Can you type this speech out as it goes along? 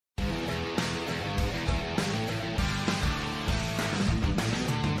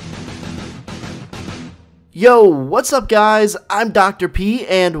Yo, what's up guys? I'm Dr. P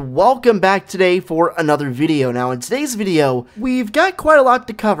and welcome back today for another video. Now in today's video, we've got quite a lot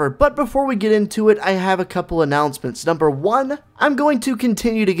to cover, but before we get into it, I have a couple announcements. Number one, I'm going to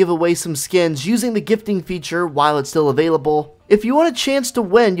continue to give away some skins using the gifting feature while it's still available. If you want a chance to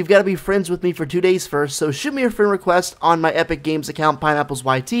win, you've got to be friends with me for 2 days first, so shoot me a friend request on my Epic Games account, Pineapplez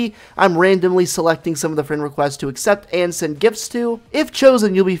YT. I'm randomly selecting some of the friend requests to accept and send gifts to. If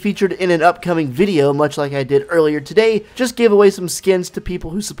chosen, you'll be featured in an upcoming video, much like I did earlier today. Just gave away some skins to people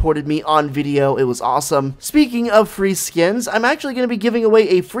who supported me on video. It was awesome. Speaking of free skins, I'm actually going to be giving away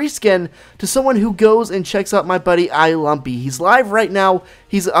a free skin to someone who goes and checks out my buddy iLumpy. He's live right now.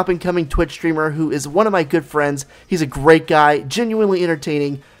 He's an up-and-coming Twitch streamer who is one of my good friends. He's a great guy, genuinely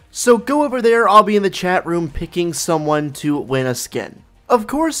entertaining. So go over there, I'll be in the chat room picking someone to win a skin. Of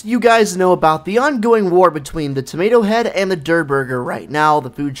course, you guys know about the ongoing war between the Tomato Head and the Durr Burger right now. The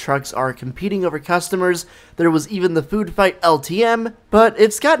food trucks are competing over customers. There was even the food fight LTM, but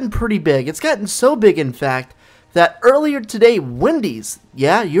it's gotten pretty big. It's gotten so big, in fact, that earlier today, Wendy's,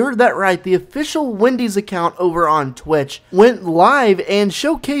 yeah, you heard that right, the official Wendy's account over on Twitch went live and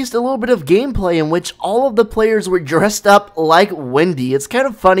showcased a little bit of gameplay in which all of the players were dressed up like Wendy. It's kind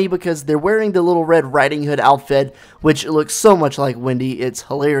of funny because they're wearing the little Red Riding Hood outfit, which looks so much like Wendy. It's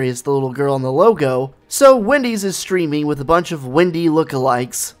hilarious, the little girl on the logo. So Wendy's is streaming with a bunch of Wendy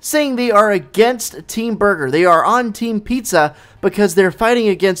lookalikes, saying they are against Team Burger. They are on Team Pizza because they're fighting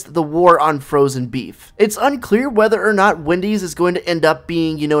against the war on frozen beef. It's unclear whether or not Wendy's is going to end up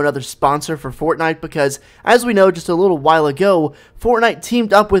being, another sponsor for Fortnite because, as we know, just a little while ago, Fortnite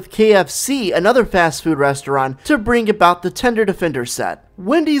teamed up with KFC, another fast food restaurant, to bring about the Tender Defender set.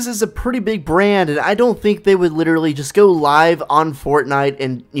 Wendy's is a pretty big brand, and I don't think they would literally just go live on Fortnite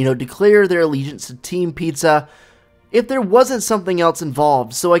and, declare their allegiance to Team Pizza if there wasn't something else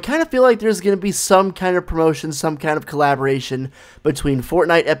involved. So I kind of feel like there's going to be some kind of promotion, some kind of collaboration between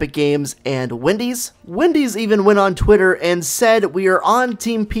Fortnite, Epic Games, and Wendy's. Wendy's even went on Twitter and said, "We are on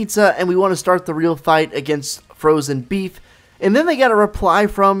Team Pizza and we want to start the real fight against frozen beef." And then they got a reply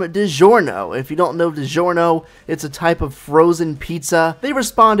from DiGiorno. If you don't know DiGiorno, it's a type of frozen pizza. They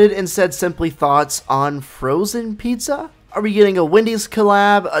responded and said simply, "Thoughts on frozen pizza? Are we getting a Wendy's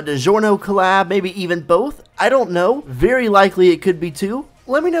collab, a DiGiorno collab, maybe even both? I don't know. Very likely it could be two."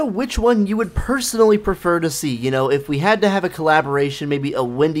 Let me know which one you would personally prefer to see. If we had to have a collaboration, maybe a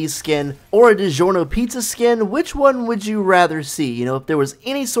Wendy's skin or a DiGiorno pizza skin, which one would you rather see? If there was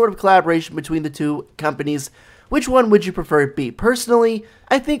any sort of collaboration between the two companies, which one would you prefer it be? Personally,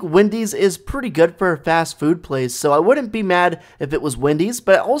 I think Wendy's is pretty good for a fast food place, so I wouldn't be mad if it was Wendy's,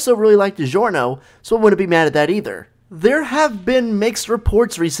 but I also really like DiGiorno, so I wouldn't be mad at that either. There have been mixed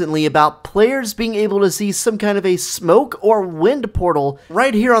reports recently about players being able to see some kind of a smoke or wind portal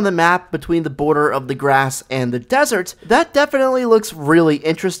right here on the map between the border of the grass and the desert. That definitely looks really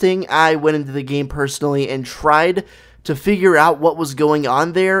interesting. I went into the game personally and tried to figure out what was going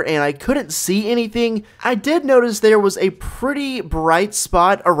on there, and I couldn't see anything. I did notice there was a pretty bright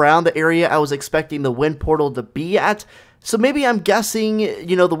spot around the area I was expecting the wind portal to be at. So maybe I'm guessing,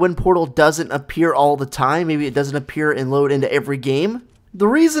 the wind portal doesn't appear all the time. Maybe it doesn't appear and load into every game. The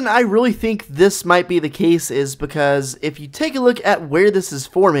reason I really think this might be the case is because if you take a look at where this is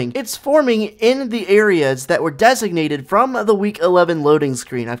forming, it's forming in the areas that were designated from the Week 11 loading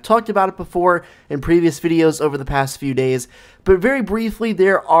screen. I've talked about it before in previous videos over the past few days, but very briefly,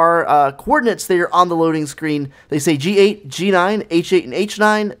 there are coordinates there on the loading screen. They say G8, G9, H8, and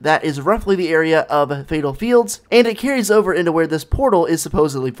H9. That is roughly the area of Fatal Fields, and it carries over into where this portal is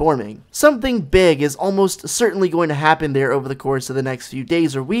supposedly forming. Something big is almost certainly going to happen there over the course of the next few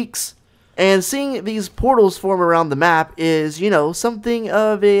days or weeks. And seeing these portals form around the map is, something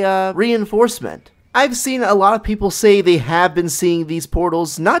of a reinforcement. I've seen a lot of people say they have been seeing these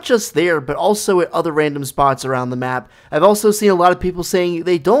portals, not just there, but also at other random spots around the map. I've also seen a lot of people saying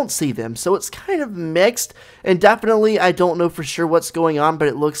they don't see them, so it's kind of mixed, and definitely I don't know for sure what's going on, but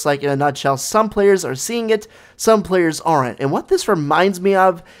it looks like, in a nutshell, some players are seeing it, some players aren't. And what this reminds me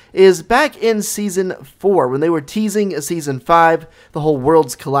of is back in Season 4, when they were teasing Season 5, the whole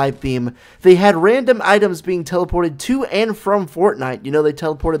Worlds Collide theme, they had random items being teleported to and from Fortnite. They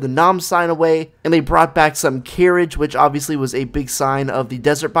teleported the Nom sign away, and they brought back some carriage, which obviously was a big sign of the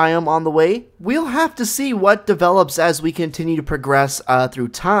desert biome on the way. We'll have to see what develops as we continue to progress through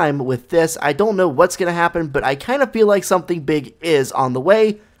time with this. I don't know what's going to happen, but I kind of feel like something big is on the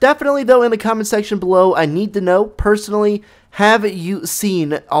way. Definitely, though, in the comment section below, I need to know, personally, have you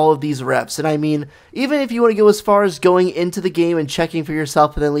seen all of these reps? And I mean, even if you want to go as far as going into the game and checking for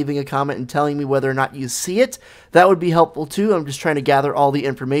yourself and then leaving a comment and telling me whether or not you see it, that would be helpful too. I'm just trying to gather all the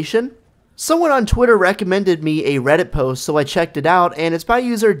information. Someone on Twitter recommended me a Reddit post, so I checked it out, and it's by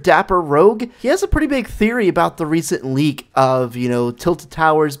user Dapper Rogue. He has a pretty big theory about the recent leak of, Tilted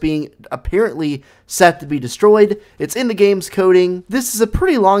Towers being apparently set to be destroyed. It's in the game's coding. This is a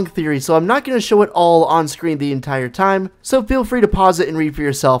pretty long theory, so I'm not going to show it all on screen the entire time, so feel free to pause it and read for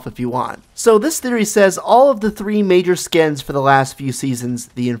yourself if you want. So this theory says all of the 3 major skins for the last few seasons,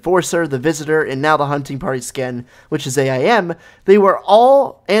 the Enforcer, the Visitor, and now the Hunting Party skin, which is AIM, they were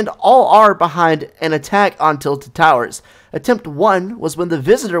all are behind an attack on Tilted Towers. Attempt 1 was when the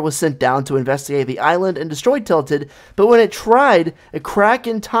Visitor was sent down to investigate the island and destroy Tilted, but when it tried, a crack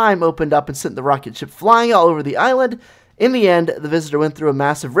in time opened up and sent the rocket ship flying all over the island. In the end, the Visitor went through a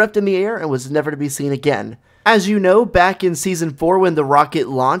massive rift in the air and was never to be seen again. As you know, back in Season 4 when the rocket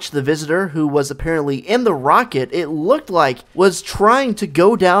launched, the Visitor, who was apparently in the rocket, it looked like was trying to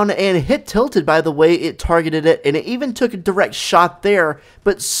go down and hit Tilted by the way it targeted it, and it even took a direct shot there,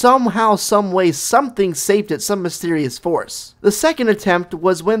 but somehow, someway, something saved it, some mysterious force. The second attempt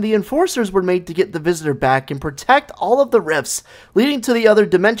was when the Enforcers were made to get the Visitor back and protect all of the rifts leading to the other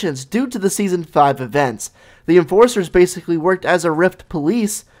dimensions due to the Season 5 events. The Enforcers basically worked as a rift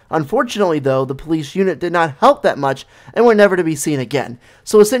police. Unfortunately, though, the police unit did not help that much and were never to be seen again.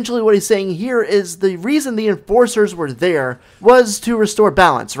 So essentially what he's saying here is the reason the Enforcers were there was to restore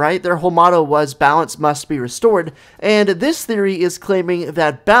balance, right? Their whole motto was balance must be restored, and this theory is claiming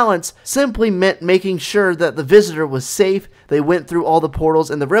that balance simply meant making sure that the Visitor was safe. They went through all the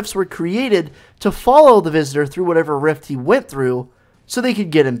portals and the rifts were created to follow the Visitor through whatever rift he went through so they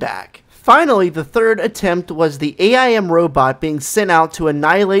could get him back. Finally, the third attempt was the AIM robot being sent out to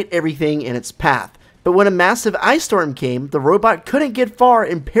annihilate everything in its path. But when a massive ice storm came, the robot couldn't get far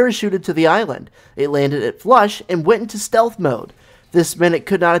and parachuted to the island. It landed at flush and went into stealth mode. This meant it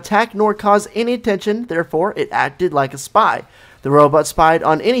could not attack nor cause any attention, therefore it acted like a spy. The robot spied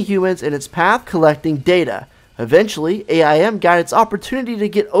on any humans in its path, collecting data. Eventually, AIM got its opportunity to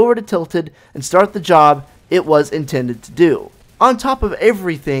get over to Tilted and start the job it was intended to do. On top of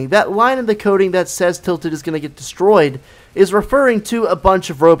everything, that line in the coding that says Tilted is going to get destroyed is referring to a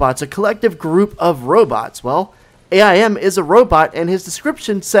bunch of robots, a collective group of robots. Well, AIM is a robot, and his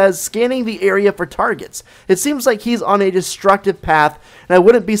description says scanning the area for targets. It seems like he's on a destructive path, and I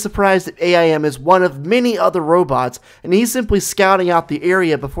wouldn't be surprised if AIM is one of many other robots, and he's simply scouting out the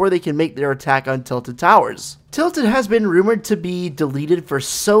area before they can make their attack on Tilted Towers. Tilted has been rumored to be deleted for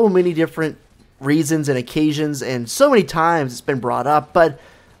so many different reasons and occasions, and so many times it's been brought up, but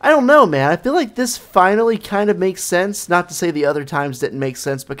I don't know, man. I feel like this finally kind of makes sense. Not to say the other times didn't make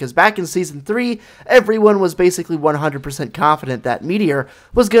sense, because back in Season 3, everyone was basically 100% confident that Meteor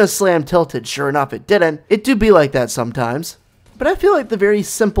was going to slam Tilted. Sure enough, it didn't. It do be like that sometimes. But I feel like the very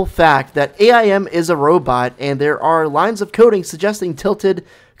simple fact that AIM is a robot, and there are lines of coding suggesting Tilted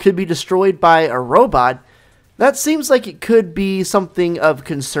could be destroyed by a robot, that seems like it could be something of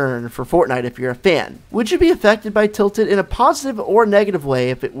concern for Fortnite if you're a fan. Would you be affected by Tilted in a positive or negative way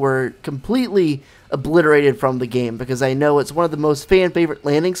if it were completely obliterated from the game? Because I know it's one of the most fan favorite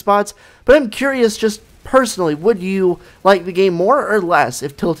landing spots, but I'm curious just personally, would you like the game more or less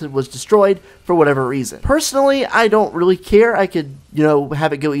if Tilted was destroyed for whatever reason? Personally, I don't really care. I could,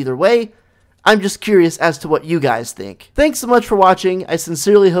 have it go either way. I'm just curious as to what you guys think. Thanks so much for watching. I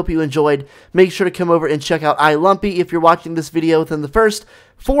sincerely hope you enjoyed. Make sure to come over and check out iLumpy if you're watching this video within the first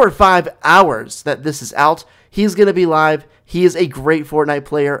 4 or 5 hours that this is out. He's going to be live. He is a great Fortnite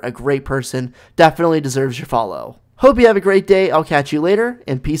player, a great person. Definitely deserves your follow. Hope you have a great day. I'll catch you later,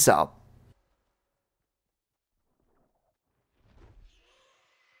 and peace out.